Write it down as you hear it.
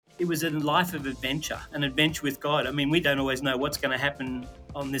it was a life of adventure, an adventure with God. I mean, we don't always know what's going to happen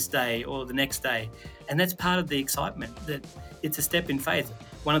on this day or the next day. And that's part of the excitement, that it's a step in faith.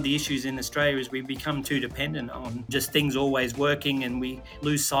 One of the issues in Australia is we become too dependent on just things always working, and we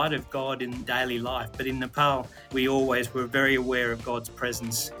lose sight of God in daily life. But in Nepal, we always were very aware of God's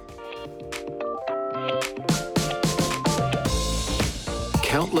presence.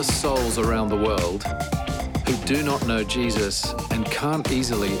 Countless souls around the world who do not know Jesus and can't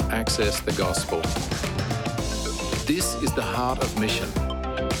easily access the gospel. This is the heart of mission.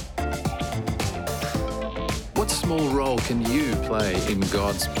 What small role can you play in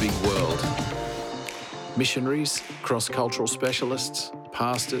God's big world? Missionaries, cross-cultural specialists,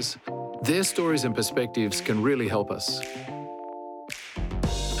 pastors, their stories and perspectives can really help us.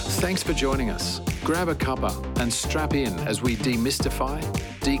 Thanks for joining us. Grab a cuppa and strap in as we demystify,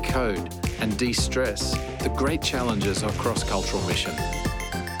 decode, and de-stress the great challenges of cross-cultural mission.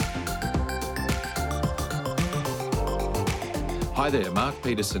 Hi there, Mark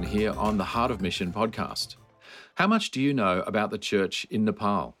Peterson here on the Heart of Mission podcast. How much do you know about the church in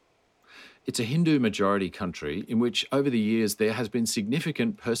Nepal? It's a Hindu-majority country in which over the years there has been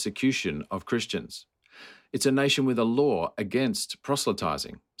significant persecution of Christians. It's a nation with a law against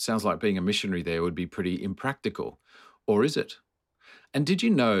proselytizing. Sounds like being a missionary there would be pretty impractical. Or is it? And did you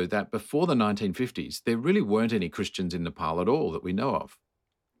know that before the 1950s, there really weren't any Christians in Nepal at all that we know of?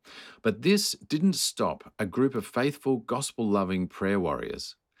 But this didn't stop a group of faithful, gospel-loving prayer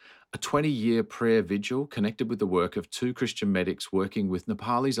warriors. A 20-year prayer vigil connected with the work of two Christian medics working with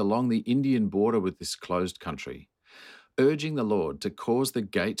Nepalis along the Indian border with this closed country, urging the Lord to cause the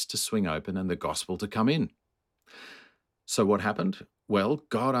gates to swing open and the gospel to come in. So what happened? Well,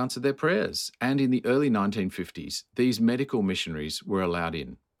 God answered their prayers, and in the early 1950s, these medical missionaries were allowed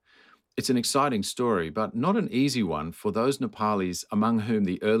in. It's an exciting story, but not an easy one for those Nepalis among whom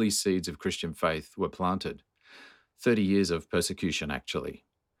the early seeds of Christian faith were planted. 30 years of persecution, actually.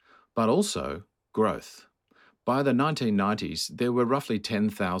 But also growth. By the 1990s, there were roughly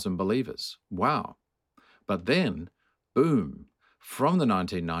 10,000 believers. Wow. But then, boom, from the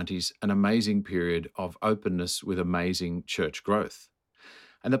 1990s, an amazing period of openness with amazing church growth.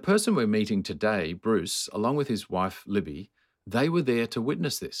 And the person we're meeting today, Bruce, along with his wife, Libby, they were there to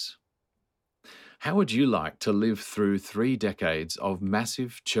witness this. How would you like to live through 3 decades of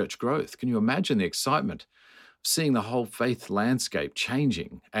massive church growth? Can you imagine the excitement of seeing the whole faith landscape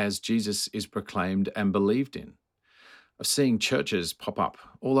changing as Jesus is proclaimed and believed in? Of seeing churches pop up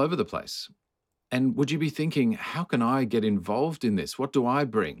all over the place? And would you be thinking, how can I get involved in this? What do I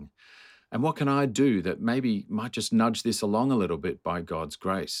bring? And what can I do that maybe might just nudge this along a little bit by God's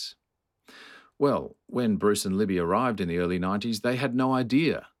grace? Well, when Bruce and Libby arrived in the early 90s, they had no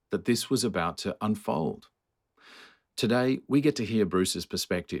idea that this was about to unfold. Today, we get to hear Bruce's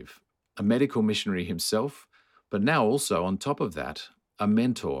perspective, a medical missionary himself, but now also, on top of that, a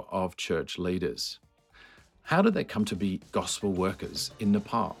mentor of church leaders. How did they come to be gospel workers in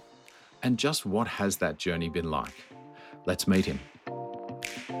Nepal? And just what has that journey been like? Let's meet him.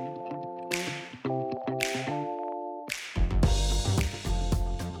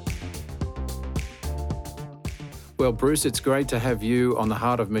 Well, Bruce, it's great to have you on the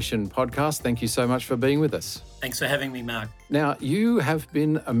Heart of Mission podcast. Thank you so much for being with us. Thanks for having me, Mark. Now, you have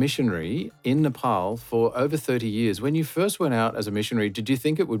been a missionary in Nepal for over 30 years. When you first went out as a missionary, did you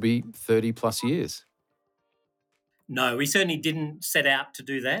think it would be 30 plus years? No, we certainly didn't set out to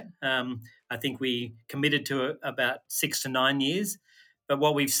do that. I think we committed to about 6 to 9 years. But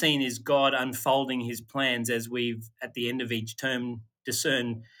what we've seen is God unfolding his plans as we've, at the end of each term,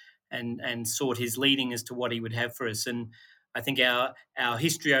 discerned and sought his leading as to what he would have for us. And I think our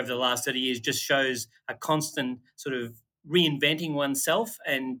history over the last 30 years just shows a constant sort of reinventing oneself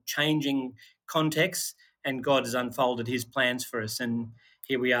and changing contexts, and God has unfolded his plans for us. And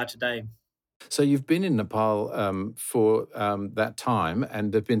here we are today. So you've been in Nepal for that time,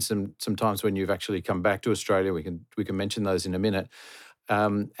 and there've been some times when you've actually come back to Australia. We can mention those in a minute,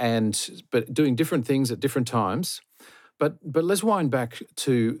 but doing different things at different times. But let's wind back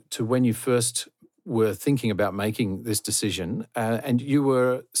to when you first were thinking about making this decision, and you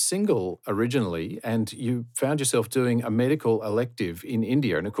were single originally, and you found yourself doing a medical elective in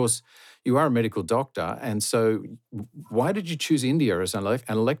India, and of course you are a medical doctor, and so why did you choose India as an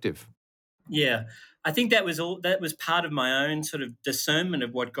elective? Yeah, I think that was part of my own sort of discernment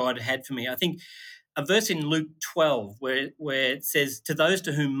of what God had for me. I think a verse in Luke 12 where it says, "To those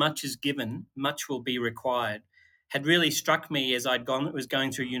to whom much is given, much will be required," had really struck me as was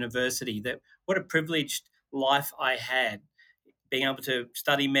going through university, that what a privileged life I had, being able to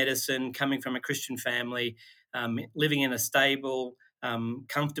study medicine, coming from a Christian family, living in a stable,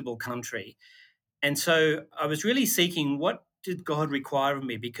 comfortable country. And so I was really seeking, what did God require of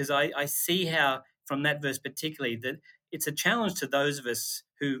me? Because I see how, from that verse particularly, that it's a challenge to those of us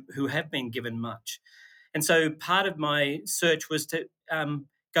who have been given much. And so part of my search was to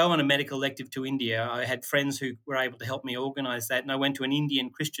go on a medical elective to India. I had friends who were able to help me organize that. And I went to an Indian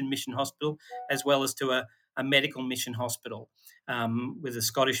Christian mission hospital as well as to a medical mission hospital with a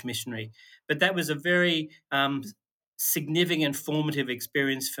Scottish missionary. But that was a very significant formative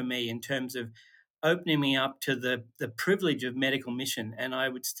experience for me in terms of opening me up to the privilege of medical mission. And I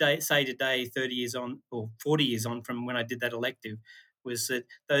would say today, 30 years on, or 40 years on from when I did that elective, was that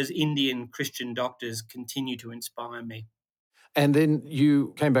those Indian Christian doctors continue to inspire me. And then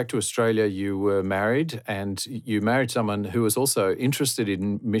you came back to Australia, you were married, and you married someone who was also interested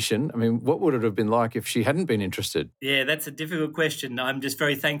in mission. I mean, what would it have been like if she hadn't been interested? Yeah, that's a difficult question. I'm just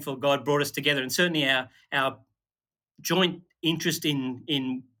very thankful God brought us together, and certainly our joint interest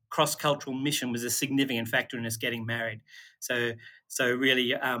in cross cultural mission was a significant factor in us getting married. So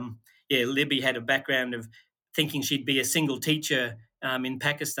really, yeah, Libby had a background of thinking she'd be a single teacher in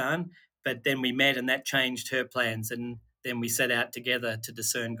Pakistan, but then we met, and that changed her plans, and then we set out together to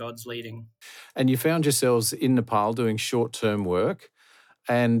discern God's leading. And you found yourselves in Nepal doing short-term work,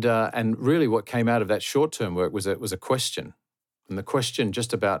 and really what came out of that short-term work was a question. And the question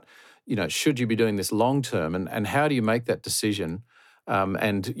just about, should you be doing this long term, and how do you make that decision?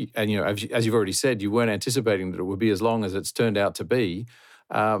 As you've already said, you weren't anticipating that it would be as long as it's turned out to be.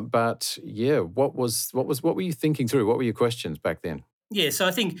 But yeah, what were you thinking through? What were your questions back then? Yeah, so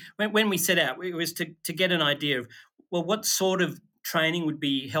I think when we set out, it was to get an idea of, well, what sort of training would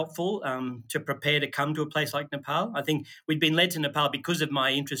be helpful to prepare to come to a place like Nepal. I think we'd been led to Nepal because of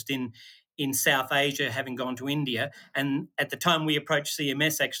my interest in South Asia, having gone to India. And at the time we approached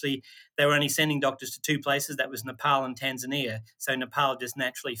CMS, actually, they were only sending doctors to two places. That was Nepal and Tanzania. So Nepal just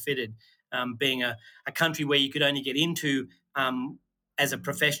naturally fitted, being a country where you could only get into as a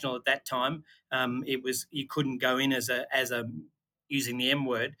professional at that time. It was, you couldn't go in as a using the M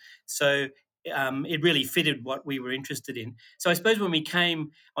word. So it really fitted what we were interested in. So I suppose when we came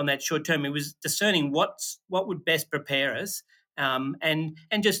on that short term, it was discerning what would best prepare us, and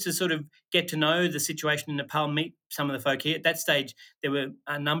just to sort of get to know the situation in Nepal, meet some of the folk here. At that stage, there were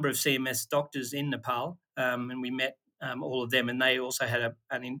a number of CMS doctors in Nepal, and we met all of them, and they also had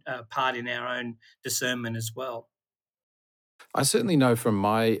a part in our own discernment as well. I certainly know from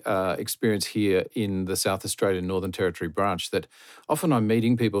my experience here in the South Australian Northern Territory branch that often I'm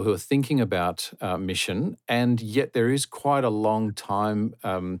meeting people who are thinking about mission, and yet there is quite a long time.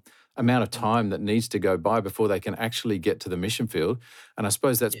 Amount of time that needs to go by before they can actually get to the mission field. And I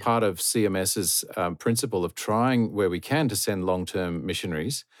suppose that's Yeah. part of CMS's principle of trying where we can to send long-term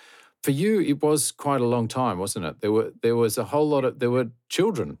missionaries. For you, it was quite a long time, wasn't it? There was a whole lot of there were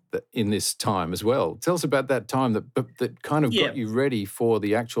children in this time as well. Tell us about that time that kind of got Yeah. you ready for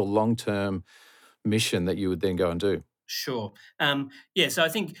the actual long-term mission that you would then go and do. Sure. Yeah. So I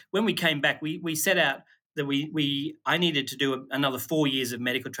think when we came back, we set out that I needed to do another 4 years of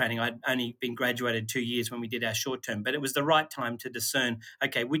medical training. I'd only been graduated 2 years when we did our short term, but it was the right time to discern,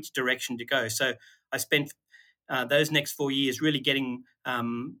 okay, which direction to go. So I spent those next 4 years really getting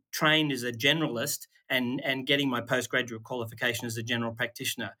trained as a generalist, and getting my postgraduate qualification as a general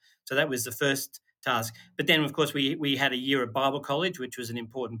practitioner. So that was the first task. But then, of course, we had a year of Bible college, which was an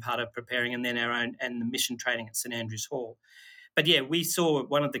important part of preparing, and then our own and the mission training at St Andrew's Hall. But yeah, we saw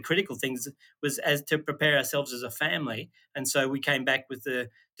one of the critical things was as to prepare ourselves as a family, and so we came back with the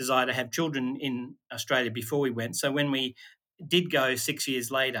desire to have children in Australia before we went. So when we did go 6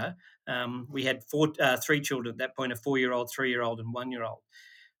 years later, we had three children at that point: a 4-year-old, 3-year-old, and 1-year-old.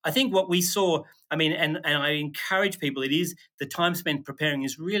 I think what we saw, I mean, and I encourage people, it is the time spent preparing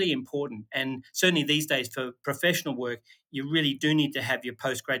is really important. And certainly these days for professional work, you really do need to have your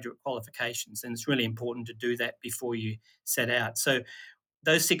postgraduate qualifications. And it's really important to do that before you set out. So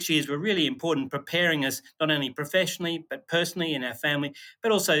those 6 years were really important, preparing us not only professionally, but personally in our family,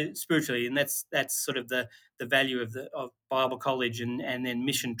 but also spiritually. And that's sort of the value of Bible college and then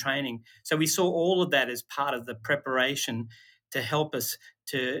mission training. So we saw all of that as part of the preparation to help us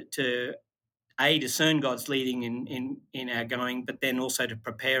to discern God's leading in our going, but then also to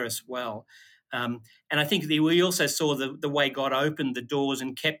prepare us well. And I think we also saw the way God opened the doors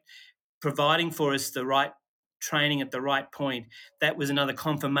and kept providing for us the right training at the right point. That was another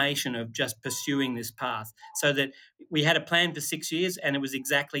confirmation of just pursuing this path. So that we had a plan for 6 years, and it was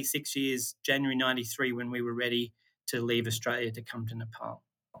exactly 6 years, January 93, when we were ready to leave Australia to come to Nepal.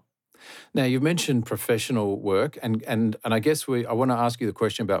 Now, you've mentioned professional work, and I guess I want to ask you the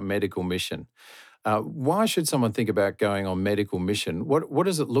question about medical mission. Why should someone think about going on medical mission? What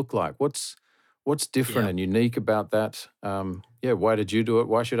does it look like? What's different Yeah. and unique about that? Yeah, why did you do it?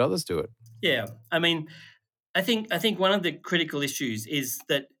 Why should others do it? Yeah. I mean, I think one of the critical issues is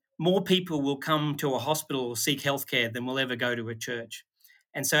that more people will come to a hospital or seek healthcare than will ever go to a church.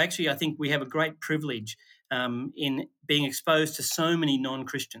 And so, actually, I think we have a great privilege in being exposed to so many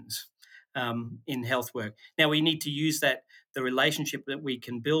non-Christians in health work. Now, we need to use the relationship that we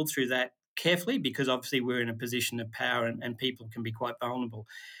can build through that carefully, because obviously we're in a position of power, and people can be quite vulnerable.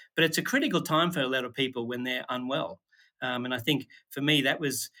 But it's a critical time for a lot of people when they're unwell. And I think for me, that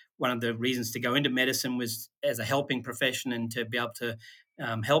was one of the reasons to go into medicine, was as a helping profession and to be able to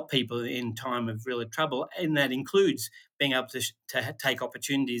help people in time of real trouble. And that includes being able to take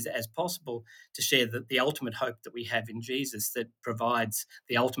opportunities as possible to share the ultimate hope that we have in Jesus, that provides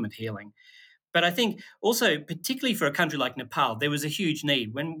the ultimate healing. But I think also, particularly for a country like Nepal, there was a huge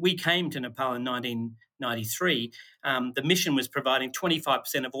need. When we came to Nepal in 1993, the mission was providing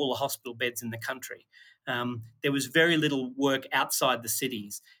 25% of all the hospital beds in the country. There was very little work outside the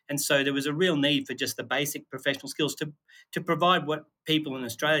cities. And so there was a real need for just the basic professional skills to provide what people in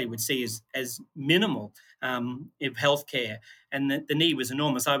Australia would see as minimal of healthcare. And the need was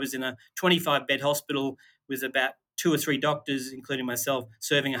enormous. I was in a 25-bed hospital with about two or three doctors, including myself,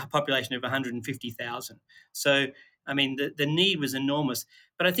 serving a population of 150,000. So, I mean, the need was enormous.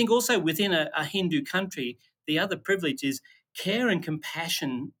 But I think also within a Hindu country, the other privilege is care and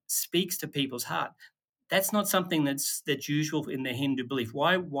compassion speaks to people's heart. That's not something that's usual in the Hindu belief.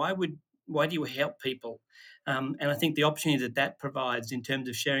 Why do you help people? And I think the opportunity that provides in terms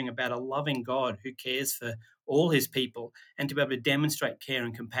of sharing about a loving God who cares for all his people, and to be able to demonstrate care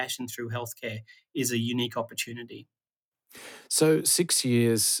and compassion through healthcare, is a unique opportunity. So 6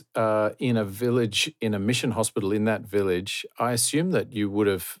 years in a village, in a mission hospital in that village, I assume that you would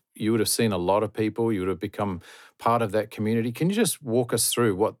have seen a lot of people. You would have become part of that community. Can you just walk us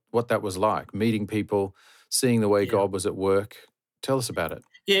through what that was like? Meeting people, seeing the way Yeah. God was at work. Tell us about it.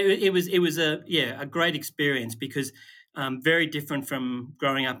 Yeah, it was a great experience, because very different from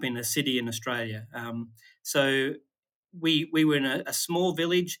growing up in a city in Australia. So we were in a small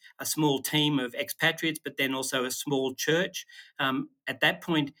village, a small team of expatriates, but then also a small church. At that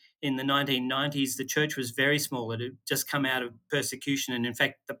point in the 1990s, the church was very small. It had just come out of persecution, and in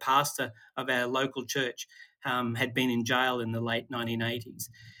fact, the pastor of our local church had been in jail in the late 1980s.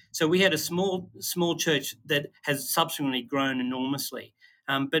 So we had a small church that has subsequently grown enormously,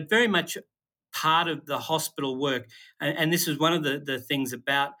 but very much part of the hospital work. And this was one of the things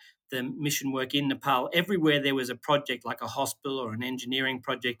about the mission work in Nepal. Everywhere there was a project like a hospital or an engineering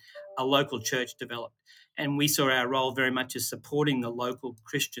project, a local church developed. And we saw our role very much as supporting the local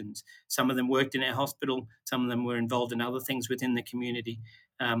Christians. Some of them worked in our hospital, some of them were involved in other things within the community,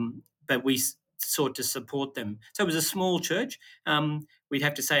 but we sought to support them. So it was a small church. We'd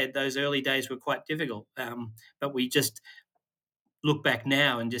have to say those early days were quite difficult, but we just look back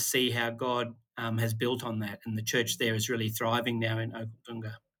now and just see how God has built on that, and the church there is really thriving now in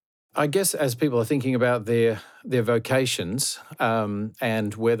Okaldunga. I guess as people are thinking about their vocations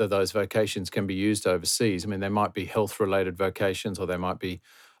and whether those vocations can be used overseas, I mean, there might be health related vocations or there might be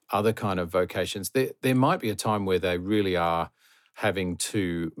other kind of vocations. There might be a time where they really are having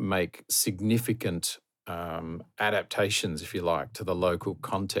to make significant adaptations, if you like, to the local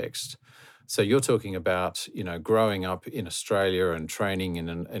context. So you're talking about, growing up in Australia and training in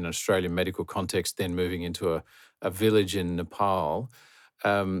an Australian medical context, then moving into a village in Nepal.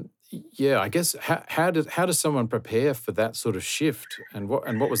 Yeah, I guess how does someone prepare for that sort of shift, and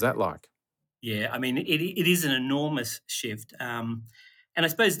what was that like? Yeah, I mean, it is an enormous shift. And I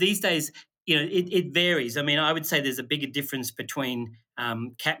suppose these days, it varies. I mean, I would say there's a bigger difference between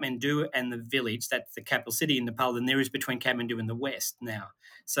Kathmandu and the village, that's the capital city in Nepal, than there is between Kathmandu and the west now.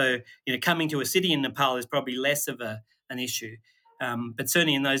 So, coming to a city in Nepal is probably less of an issue. But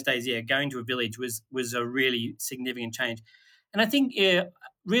certainly in those days, yeah, going to a village was a really significant change. And I think, yeah,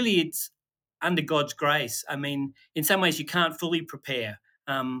 really it's under God's grace. I mean, in some ways, you can't fully prepare,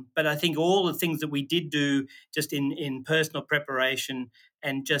 but I think all the things that we did do just in personal preparation,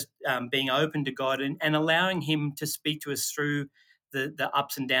 and just being open to God, and allowing Him to speak to us through the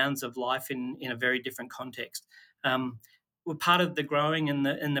ups and downs of life in a very different context, were part of the growing and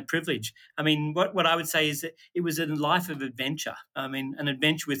the privilege. I mean, what I would say is that it was a life of adventure. I mean, an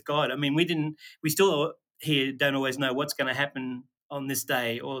adventure with God. I mean, we still here don't always know what's going to happen on this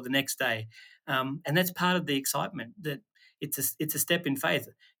day or the next day, and that's part of the excitement, that it's a step in faith.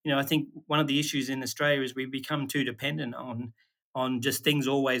 I think one of the issues in Australia is we become too dependent on on just things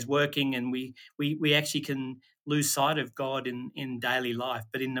always working, and we actually can lose sight of God in daily life.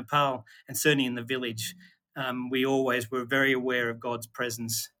 But in Nepal, and certainly in the village, we always were very aware of God's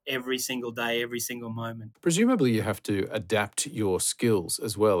presence every single day, every single moment. Presumably, you have to adapt your skills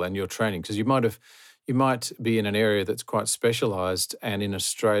as well and your training because you might be in an area that's quite specialised, and in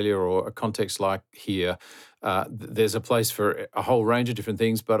Australia or a context like here, there's a place for a whole range of different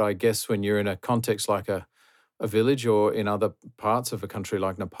things. But I guess when you're in a context like a village or in other parts of a country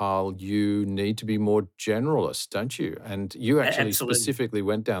like Nepal, you need to be more generalist, don't you? And you actually Absolutely. specifically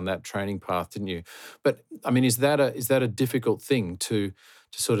went down that training path, didn't you? But I mean, is that a difficult thing to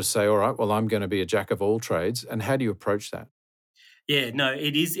sort of say, all right, well, I'm going to be a jack of all trades, and how do you approach that? Yeah, no,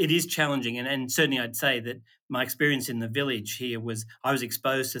 it is challenging, and certainly I'd say that my experience in the village here was I was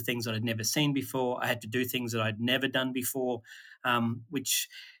exposed to things that I'd never seen before. I had to do things that I'd never done before, which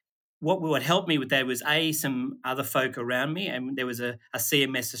what helped me with that was some other folk around me, and there was a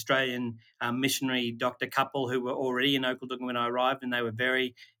CMS Australian missionary doctor couple who were already in Okaldugga when I arrived, and they were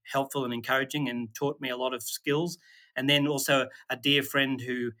very helpful and encouraging and taught me a lot of skills. And then also a dear friend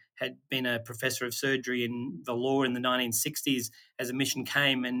who had been a professor of surgery in the law in the 1960s as a mission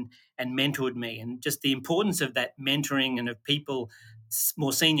came and mentored me, and just the importance of that mentoring and of people,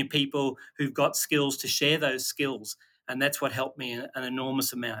 more senior people who've got skills to share those skills. And that's what helped me an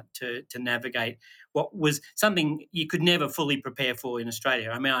enormous amount to navigate what was something you could never fully prepare for in Australia.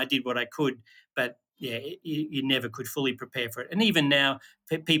 I mean, I did what I could, but yeah, you never could fully prepare for it. And even now,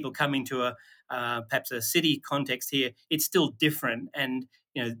 people coming to perhaps a city context here, it's still different, and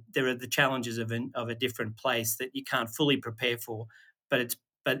there are the challenges of a different place that you can't fully prepare for. But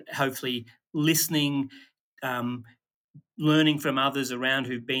hopefully listening. Um, Learning from others around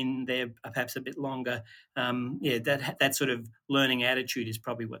who've been there perhaps a bit longer. Yeah, that sort of learning attitude is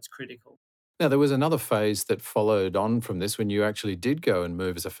probably what's critical. Now, there was another phase that followed on from this when you actually did go and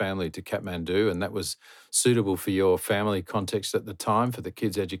move as a family to Kathmandu, and that was suitable for your family context at the time for the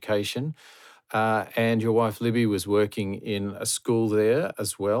kids' education. And your wife Libby was working in a school there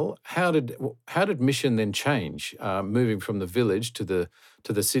as well. How did mission then change, moving from the village to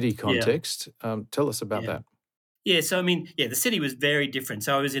the city Yeah, context? Tell us about yeah. that. Yeah, so I mean, yeah, the city was very different.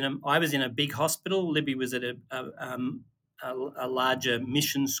 So I was in a big hospital. Libby was at a larger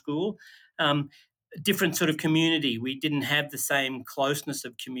mission school. Um, Different sort of community. We didn't have the same closeness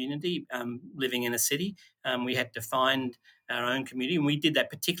of community living in a city. We had to find our own community, and we did that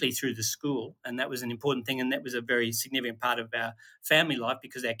particularly through the school, and that was an important thing, and that was a very significant part of our family life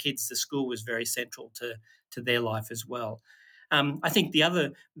because our kids, the school was very central to their life as well. I think the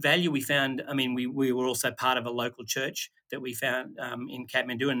other value we found, I mean, we were also part of a local church that we found in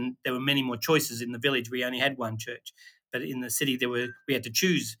Kathmandu, and there were many more choices. In the village, we only had one church, but in the city, we had to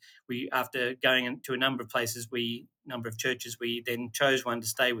choose. We After going to a number of places, number of churches, we then chose one to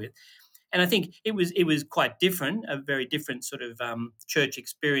stay with. And I think it was quite different, a very different sort of church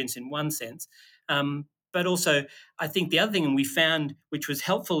experience in one sense. But also, I think the other thing we found, which was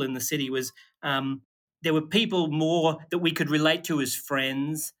helpful in the city, was there were people more that we could relate to as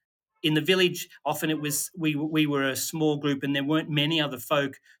friends. In the village, often it was we were a small group, and there weren't many other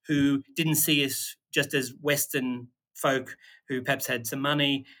folk who didn't see us just as Western folk who perhaps had some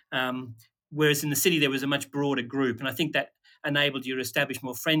money. Whereas in the city, there was a much broader group, and I think that enabled you to establish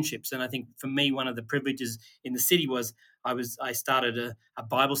more friendships. And I think for me, one of the privileges in the city was I started a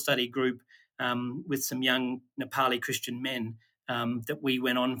Bible study group with some young Nepali Christian men that we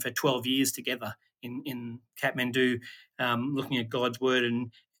went on for 12 years together in Kathmandu, looking at God's word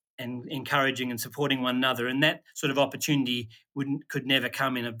and encouraging and supporting one another. And that sort of opportunity could never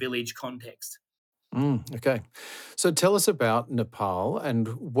come in a village context. Okay. So tell us about Nepal and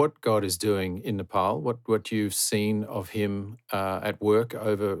what God is doing in Nepal, what you've seen of Him at work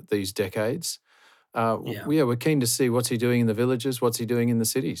over these decades. Yeah. Yeah, we're keen to see what's He doing in the villages, what's He doing in the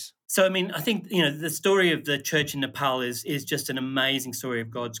cities. So I mean, I think the story of the church in Nepal is just an amazing story of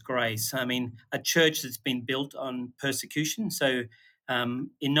God's grace. I mean, a church that's been built on persecution. So in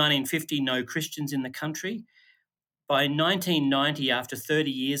 1950, no Christians in the country. By 1990, after 30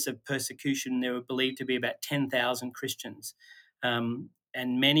 years of persecution, there were believed to be about 10,000 Christians, and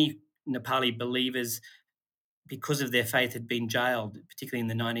many Nepali believers, because of their faith, had been jailed, particularly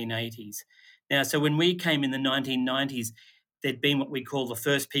in the 1980s. Now, so when we came in the 1990s, there'd been what we call the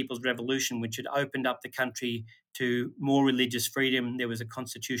First People's Revolution, which had opened up the country to more religious freedom. There was a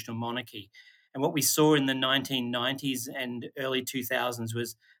constitutional monarchy. And what we saw in the 1990s and early 2000s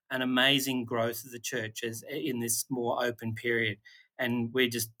was an amazing growth of the church in this more open period. And we're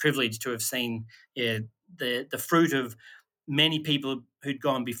just privileged to have seen, yeah, the fruit of many people who'd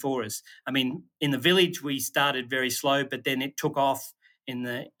gone before us. I mean, in the village, we started very slow, but then it took off in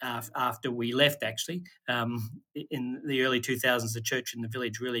the after we left. Actually, in the early 2000s, the church in the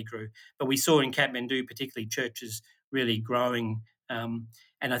village really grew. But we saw in Kathmandu, particularly, churches really growing. And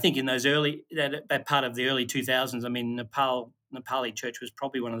I think in those that part of the early 2000s, I mean, Nepali church was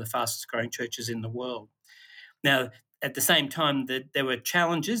probably one of the fastest growing churches in the world. Now, at the same time, there were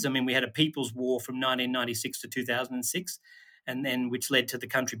challenges. I mean, we had a people's war from 1996 to 2006, and then which led to the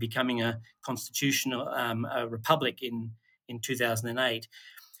country becoming a constitutional a republic in 2008.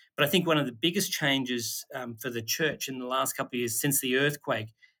 But I think one of the biggest changes for the church in the last couple of years since the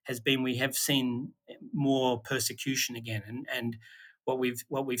earthquake has been we have seen more persecution again, and what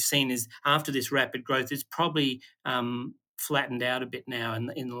we've seen is after this rapid growth, it's probably flattened out a bit now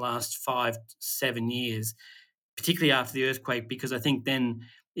in the last 5-7 years, particularly after the earthquake, because I think then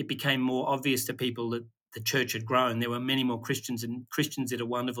it became more obvious to people that the church had grown. There were many more Christians, and Christians did a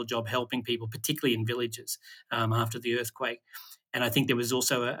wonderful job helping people, particularly in villages after the earthquake. And I think there was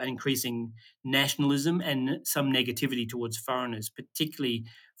also an increasing nationalism and some negativity towards foreigners, particularly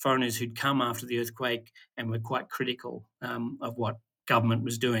foreigners who'd come after the earthquake and were quite critical of what government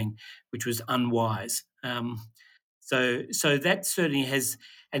was doing, which was unwise. So that certainly has,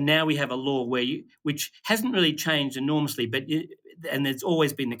 and now we have a law which hasn't really changed enormously, and it's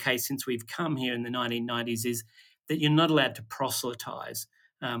always been the case since we've come here in the 1990s, is that you're not allowed to proselytize.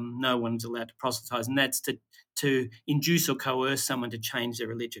 No one's allowed to proselytize, and that's to induce or coerce someone to change their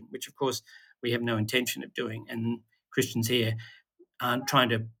religion, which of course we have no intention of doing. And Christians here aren't trying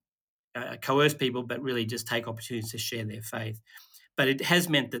to coerce people, but really just take opportunities to share their faith. But it has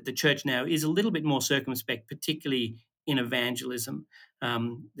meant that the church now is a little bit more circumspect, particularly in evangelism.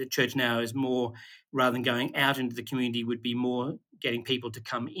 The church now is more, rather than going out into the community, would be more getting people to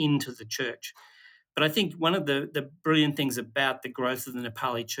come into the church. But I think one of the brilliant things about the growth of the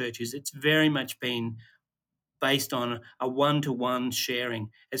Nepali church is it's very much been based on a one-to-one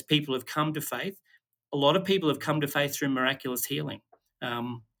sharing. As people have come to faith, a lot of people have come to faith through miraculous healing.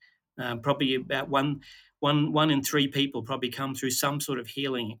 Um, Probably about one in three people probably come through some sort of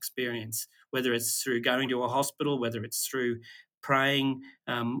healing experience, whether it's through going to a hospital, whether it's through praying,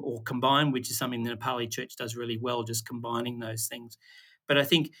 or combined, which is something the Nepali church does really well, just combining those things. But I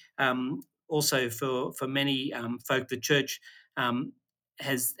think also for many folk, the church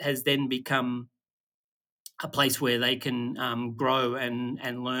has then become a place where they can grow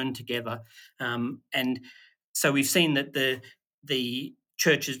and learn together. And so we've seen that the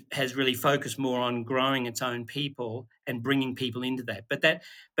church has really focused more on growing its own people and bringing people into that.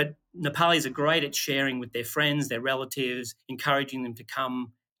 But Nepalis are great at sharing with their friends, their relatives, encouraging them to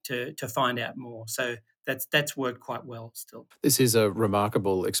come to find out more. So that's worked quite well still. This is a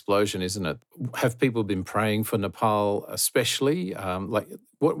remarkable explosion, isn't it? Have people been praying for Nepal especially?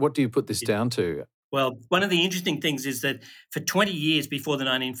 What do you put this down to? Well, one of the interesting things is that for 20 years before the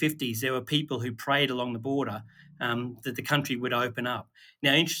 1950s, there were people who prayed along the border that the country would open up.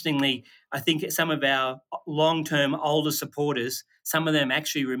 Now, interestingly, I think some of our long-term older supporters, some of them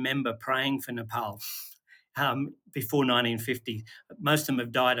actually remember praying for Nepal before 1950. Most of them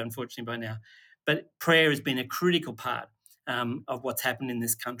have died, unfortunately, by now. But prayer has been a critical part of what's happened in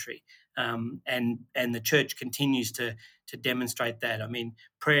this country, and the church continues to demonstrate that. I mean,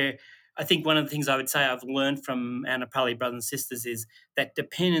 prayer. I think one of the things I would say I've learned from our Nepali brothers and sisters is that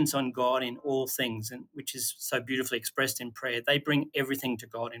dependence on God in all things, and which is so beautifully expressed in prayer. They bring everything to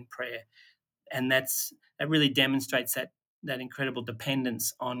God in prayer, and that really demonstrates that incredible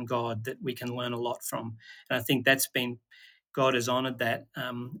dependence on God that we can learn a lot from. And I think that's been God has honoured that,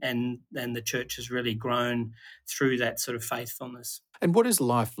 and the church has really grown through that sort of faithfulness. And what is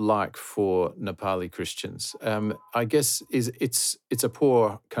life like for Nepali Christians? I guess it's a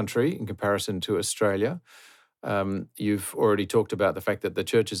poor country in comparison to Australia. You've already talked about the fact that the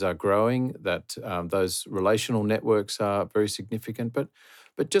churches are growing, that those relational networks are very significant.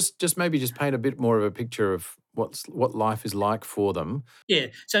 But just maybe just paint a bit more of a picture of what life is like for them. Yeah,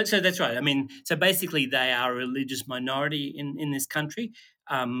 so that's right. I mean, so basically, they are a religious minority in this country,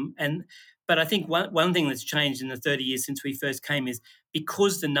 and but I think one thing that's changed in the 30 years since we first came is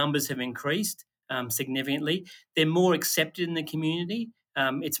because the numbers have increased significantly, they're more accepted in the community.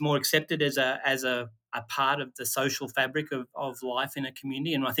 It's more accepted as a part of the social fabric of life in a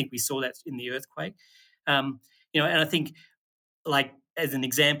community, and I think we saw that in the earthquake. And I think, like as an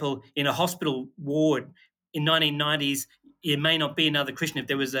example, in a hospital ward in 1990s, it may not be another Christian. If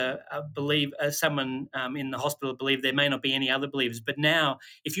there was someone in the hospital believed, there may not be any other believers. But now,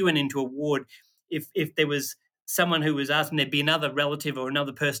 if you went into a ward, if there was someone who was asking, there'd be another relative or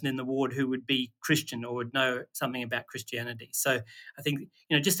another person in the ward who would be Christian or would know something about Christianity. So I think,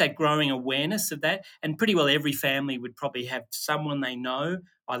 just that growing awareness of that, and pretty well every family would probably have someone they know,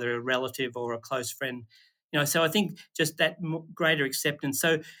 either a relative or a close friend. So I think just that greater acceptance.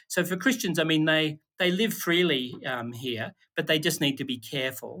 So for Christians, I mean, they live freely here, but they just need to be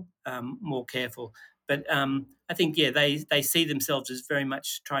careful, more careful. But I think, yeah, they see themselves as very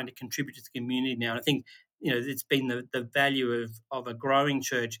much trying to contribute to the community now. And I think, it's been the value of a growing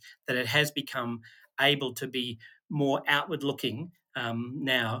church that it has become able to be more outward looking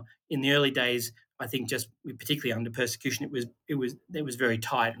now. In the early days, I think just particularly under persecution, it was very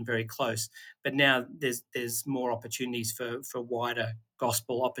tight and very close. But now there's more opportunities for wider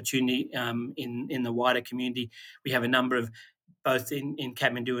gospel opportunity in the wider community. We have a number of both in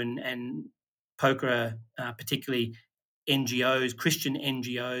Kathmandu and Pokhara, particularly NGOs, Christian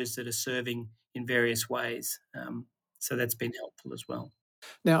NGOs that are serving in various ways. So that's been helpful as well.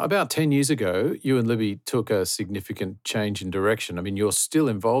 Now, about 10 years ago, you and Libby took a significant change in direction. I mean, you're still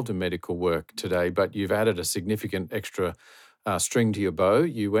involved in medical work today, but you've added a significant extra string to your bow.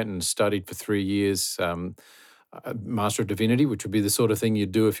 You went and studied for 3 years, Master of Divinity, which would be the sort of thing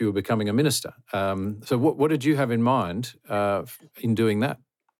you'd do if you were becoming a minister. So, what did you have in mind in doing that?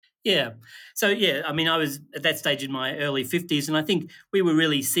 Yeah. So, yeah, I mean, I was at that stage in my early 50s, and I think we were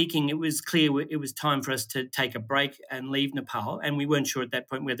really seeking, it was clear it was time for us to take a break and leave Nepal. And we weren't sure at that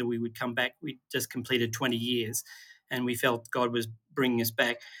point whether we would come back. We just completed 20 years, and we felt God was bringing us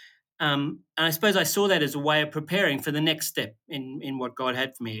back. And I suppose I saw that as a way of preparing for the next step in what God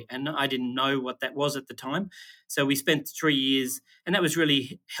had for me. And I didn't know what that was at the time. So we spent 3 years, and that was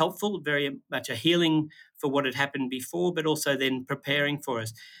really helpful, very much a healing for what had happened before, but also then preparing for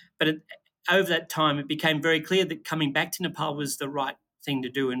us. But over that time, it became very clear that coming back to Nepal was the right thing to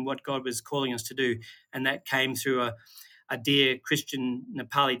do and what God was calling us to do. And that came through a dear Christian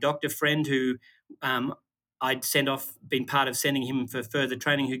Nepali doctor friend who I'd been part of sending him for further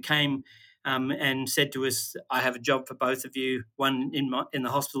training, who came and said to us, "I have a job for both of you, one in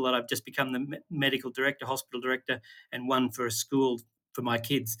the hospital that I've just become the medical director, hospital director, and one for a school for my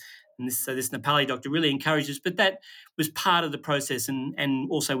kids." And so this Nepali doctor really encouraged us, but that was part of the process,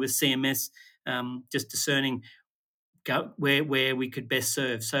 and also with CMS, just discerning where we could best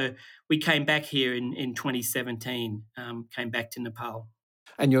serve. So we came back here in 2017, came back to Nepal.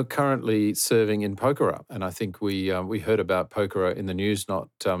 And you're currently serving in Pokhara, and I think we heard about Pokhara in the news not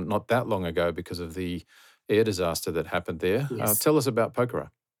that long ago because of the air disaster that happened there. Yes. Tell us about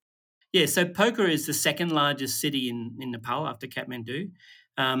Pokhara. Yeah, so Pokhara is the second largest city in Nepal after Kathmandu,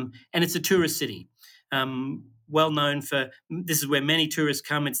 and it's a tourist city. Well known for, this is where many tourists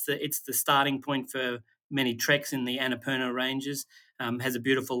come. It's the starting point for many treks in the Annapurna Ranges. Has a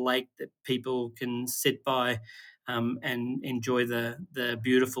beautiful lake that people can sit by and enjoy the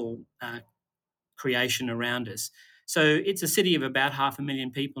beautiful creation around us. So it's a city of about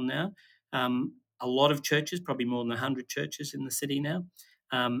 500,000 people now. A lot of churches, probably more than 100 churches in the city now.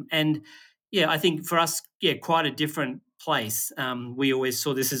 And yeah, I think for us, yeah, quite a different place. We always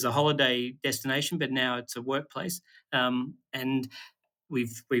saw this as a holiday destination, but now it's a workplace. And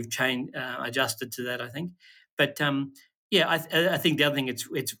we've changed, adjusted to that, I think. But yeah, I think the other thing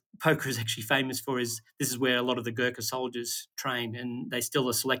it's Poker is actually famous for is this is where a lot of the Gurkha soldiers train, and they still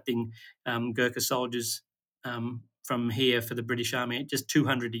are selecting Gurkha soldiers from here for the British Army, just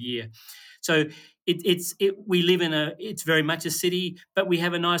 200 a year. So we live it's very much a city, but we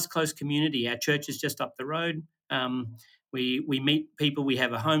have a nice close community. Our church is just up the road. We meet people. We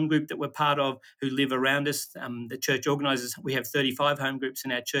have a home group that we're part of who live around us. The church organises. We have 35 home groups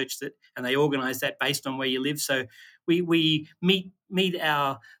in our church and they organise that based on where you live. So we meet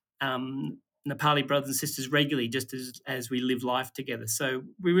our Nepali brothers and sisters regularly, just as we live life together. So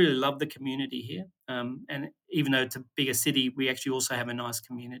we really love the community here. And even though it's a bigger city, we actually also have a nice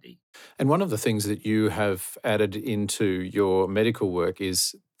community. And one of the things that you have added into your medical work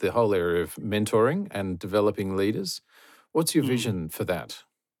is the whole area of mentoring and developing leaders. What's your Mm. vision for that?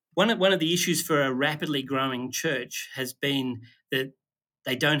 One of the issues for a rapidly growing church has been that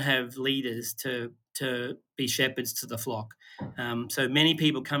they don't have leaders to be shepherds to the flock. So many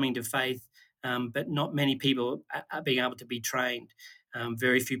people coming to faith, but not many people are being able to be trained.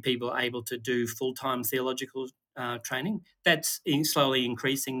 Very few people are able to do full-time theological training. That's slowly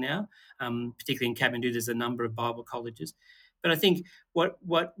increasing now, particularly in Kathmandu. There's a number of Bible colleges. But I think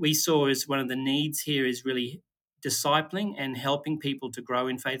what we saw is one of the needs here is really discipling and helping people to grow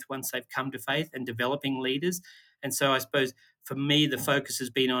in faith once they've come to faith and developing leaders. And so I suppose for me, the focus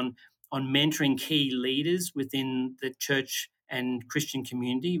has been on mentoring key leaders within the church and Christian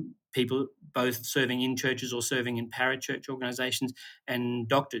community, people both serving in churches or serving in parachurch organisations, and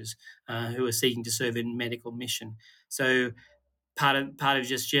doctors who are seeking to serve in medical mission. So part of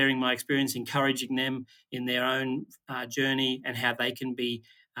just sharing my experience, encouraging them in their own journey and how they can be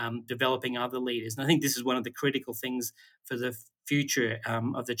developing other leaders. And I think this is one of the critical things for the future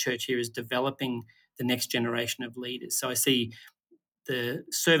of the church here, is developing the next generation of leaders. So I see the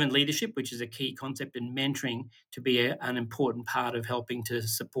servant leadership, which is a key concept, in mentoring to be an important part of helping to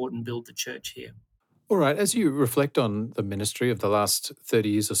support and build the church here. All right, as you reflect on the ministry of the last 30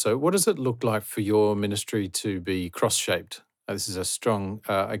 years or so, what does it look like for your ministry to be cross shaped? This is a strong,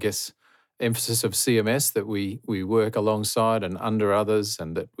 I guess, emphasis of CMS, that we work alongside and under others,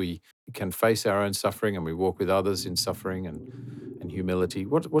 and that we can face our own suffering and we walk with others in suffering and humility.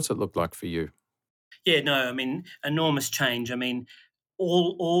 What's it look like for you? Yeah, no, I mean, enormous change. I mean,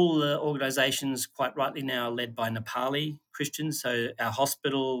 all the organisations, quite rightly now, are led by Nepali Christians. So our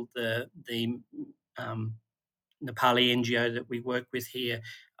hospital, the Nepali NGO that we work with here,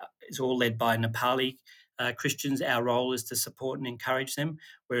 is all led by Nepali Christians. Our role is to support and encourage them.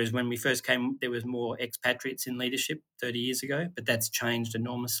 Whereas when we first came, there was more expatriates in leadership 30 years ago, but that's changed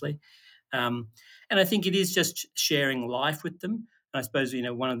enormously. Um, and I think it is just sharing life with them. And I suppose,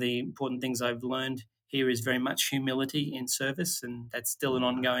 one of the important things I've learned here is very much humility in service, and that's still an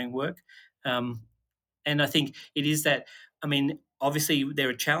ongoing work. Um, and I think it is that. I mean, obviously there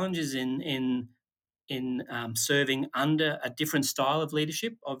are challenges in serving under a different style of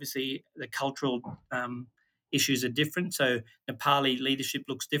leadership. Obviously, the cultural issues are different. So Nepali leadership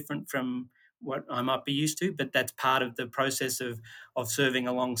looks different from what I might be used to, but that's part of the process of serving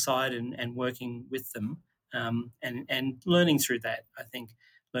alongside and working with them, and learning through that. I think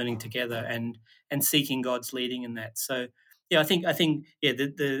learning together and seeking God's leading in that. So yeah, I think yeah,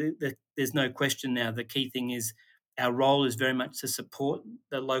 there's no question now. The key thing is our role is very much to support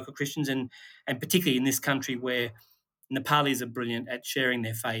the local Christians, and particularly in this country where Nepalis are brilliant at sharing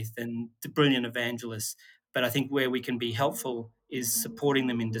their faith and brilliant evangelists. But I think where we can be helpful is supporting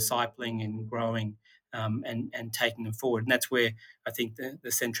them in discipling and growing, and taking them forward. And that's where I think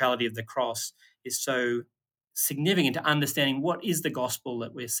the centrality of the cross is so significant, to understanding what is the gospel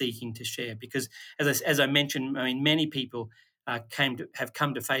that we're seeking to share. Because as I mentioned, I mean, many people have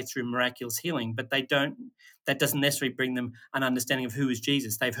come to faith through miraculous healing, but they don't. That doesn't necessarily bring them an understanding of who is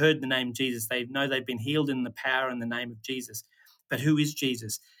Jesus. They've heard the name Jesus. They know they've been healed in the power and the name of Jesus, but who is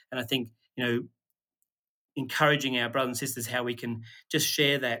Jesus? And I think encouraging our brothers and sisters how we can just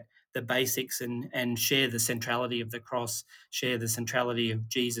share the basics, and share the centrality of the cross, share the centrality of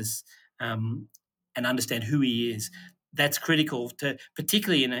Jesus, and understand who he is. That's critical to,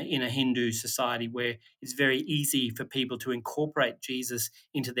 particularly in a Hindu society where it's very easy for people to incorporate Jesus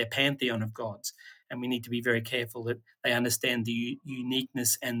into their pantheon of gods. And we need to be very careful that they understand the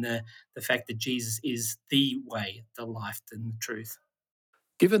uniqueness and the fact that Jesus is the way, the life, and the truth.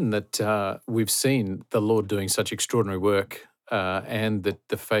 Given that we've seen the Lord doing such extraordinary work, and that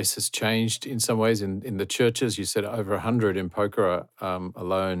the face has changed in some ways in the churches, you said over 100 in Pokhara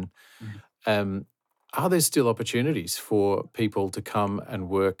alone, Mhm. um, are there still opportunities for people to come and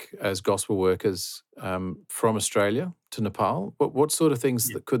work as gospel workers from Australia to Nepal? What sort of things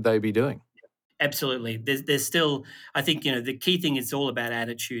that could they be doing? Absolutely. There's still, I think, the key thing is all about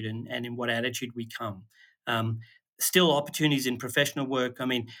attitude, and in what attitude we come. Um, Still opportunities in professional work. I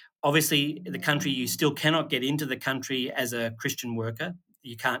mean, obviously, the country, you still cannot get into the country as a Christian worker.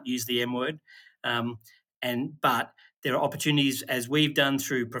 You can't use the M word. Um, but there are opportunities, as we've done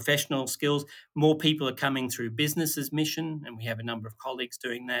through professional skills. More people are coming through businesses mission, and we have a number of colleagues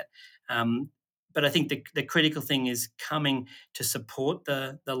doing that. But I think the critical thing is coming to support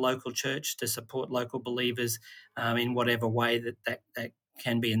the local church, to support local believers, in whatever way that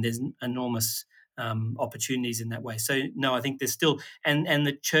can be. And there's enormous opportunities in that way. So no, I think there's still, and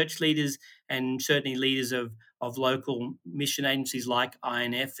the church leaders, and certainly leaders of local mission agencies like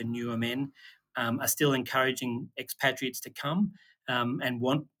INF and UMN, are still encouraging expatriates to come, and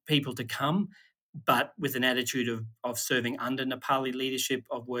want people to come, but with an attitude of serving under Nepali leadership,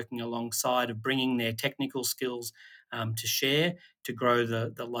 of working alongside, of bringing their technical skills to share, to grow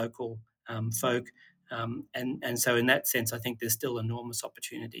the local folk. And so, in that sense, I think there's still enormous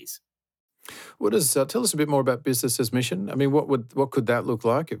opportunities. What is tell us a bit more about business as mission? I mean, what could that look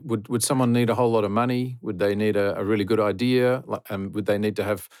like? Would someone need a whole lot of money? Would they need a really good idea? Would they need to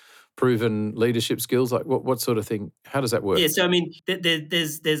have proven leadership skills? Like what sort of thing? How does that work? Yeah, so I mean,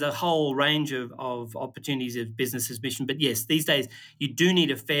 there's a whole range of opportunities of business as mission, but yes, these days you do need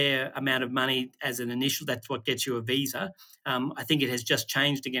a fair amount of money as an initial. That's what gets you a visa. I think it has just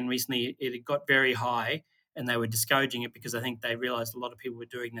changed again recently. It got very high and they were discouraging it because I think they realised a lot of people were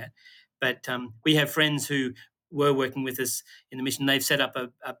doing that. But we have friends who were working with us in the mission. They've set up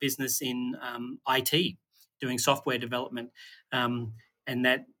a business in IT, doing software development, and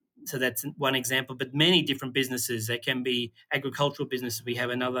that's one example. But many different businesses. There can be agricultural businesses. We have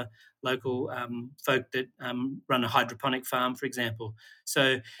another local folk that run a hydroponic farm, for example.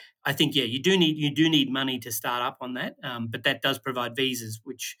 So I think you do need money to start up on that, but that does provide visas,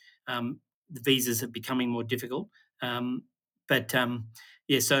 which the visas are becoming more difficult. But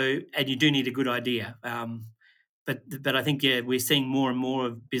so and you do need a good idea. But I think we're seeing more and more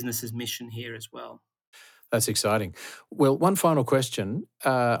of businesses mission here as well. That's exciting. Well, one final question.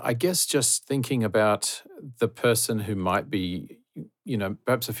 I guess just thinking about the person who might be,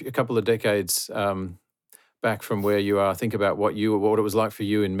 perhaps a couple of decades back from where you are, think about what it was like for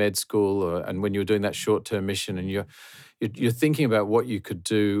you in med school, and when you were doing that short-term mission, and you're thinking about what you could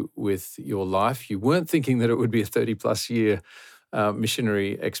do with your life. You weren't thinking that it would be a 30-plus year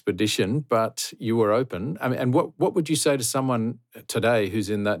missionary expedition, but you were open. I mean, and what would you say to someone today who's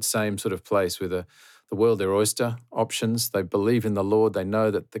in that same sort of place with the world, their oyster options? They believe in the Lord. They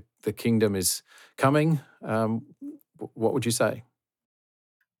know that the kingdom is coming. What would you say?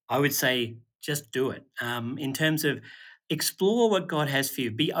 I would say just do it. In terms of explore what God has for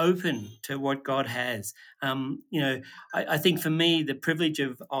you, be open to what God has. I think for me, the privilege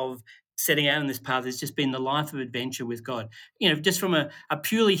of setting out on this path has just been the life of adventure with God. Just from a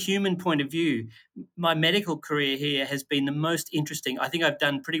purely human point of view, my medical career here has been the most interesting. I think I've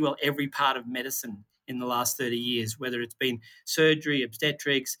done pretty well every part of medicine in the last 30 years, whether it's been surgery,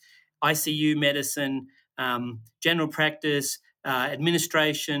 obstetrics, ICU medicine, general practice,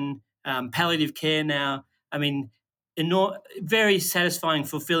 administration, palliative care now. I mean, very satisfying,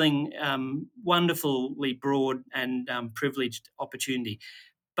 fulfilling, wonderfully broad and privileged opportunity.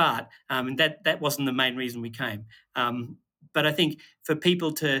 But that wasn't the main reason we came. But I think for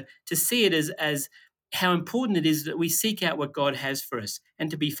people to see it as how important it is that we seek out what God has for us and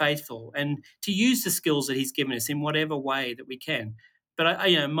to be faithful and to use the skills that He's given us in whatever way that we can. But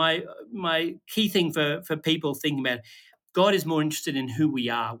my key thing for people thinking about it, God is more interested in who we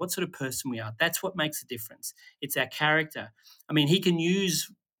are, what sort of person we are. That's what makes a difference. It's our character. I mean, He can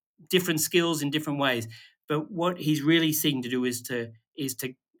use different skills in different ways, but what He's really seeking to do is to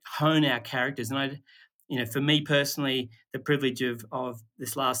hone our characters. And for me personally, the privilege of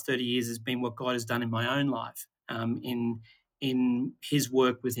this last 30 years has been what God has done in my own life. In His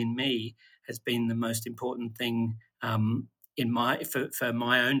work within me has been the most important thing for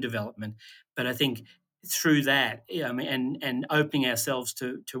my own development. But I think through that, and opening ourselves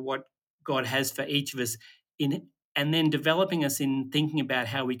to what God has for each of us, and then developing us in thinking about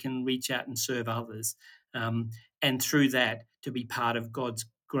how we can reach out and serve others, and through that to be part of God's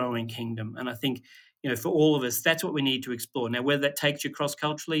growing kingdom. And I think, for all of us, that's what we need to explore. Now, whether that takes you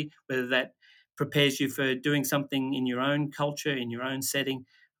cross-culturally, whether that prepares you for doing something in your own culture, in your own setting,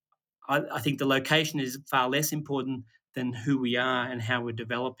 I think the location is far less important than who we are and how we're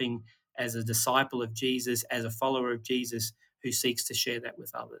developing as a disciple of Jesus, as a follower of Jesus who seeks to share that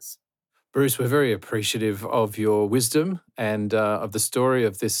with others. Bruce, we're very appreciative of your wisdom and of the story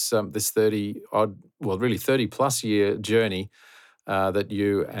of this 30-plus year journey that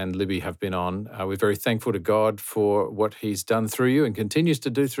you and Libby have been on. We're very thankful to God for what He's done through you and continues to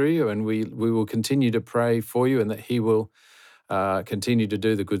do through you, and we will continue to pray for you and that He will continue to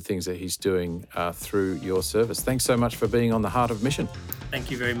do the good things that He's doing through your service. Thanks so much for being on the Heart of Mission.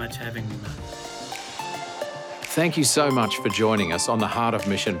 Thank you very much for having me, Mark. Thank you so much for joining us on the Heart of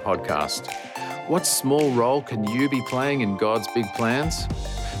Mission podcast. What small role can you be playing in God's big plans?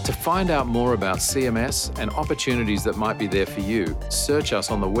 To find out more about CMS and opportunities that might be there for you, search us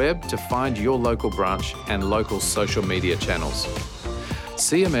on the web to find your local branch and local social media channels.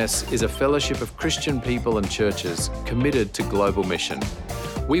 CMS is a fellowship of Christian people and churches committed to global mission.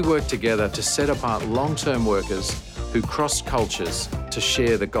 We work together to set apart long-term workers who cross cultures to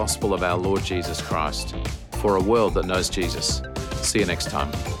share the gospel of our Lord Jesus Christ for a world that knows Jesus. See you next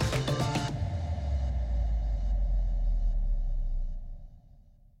time.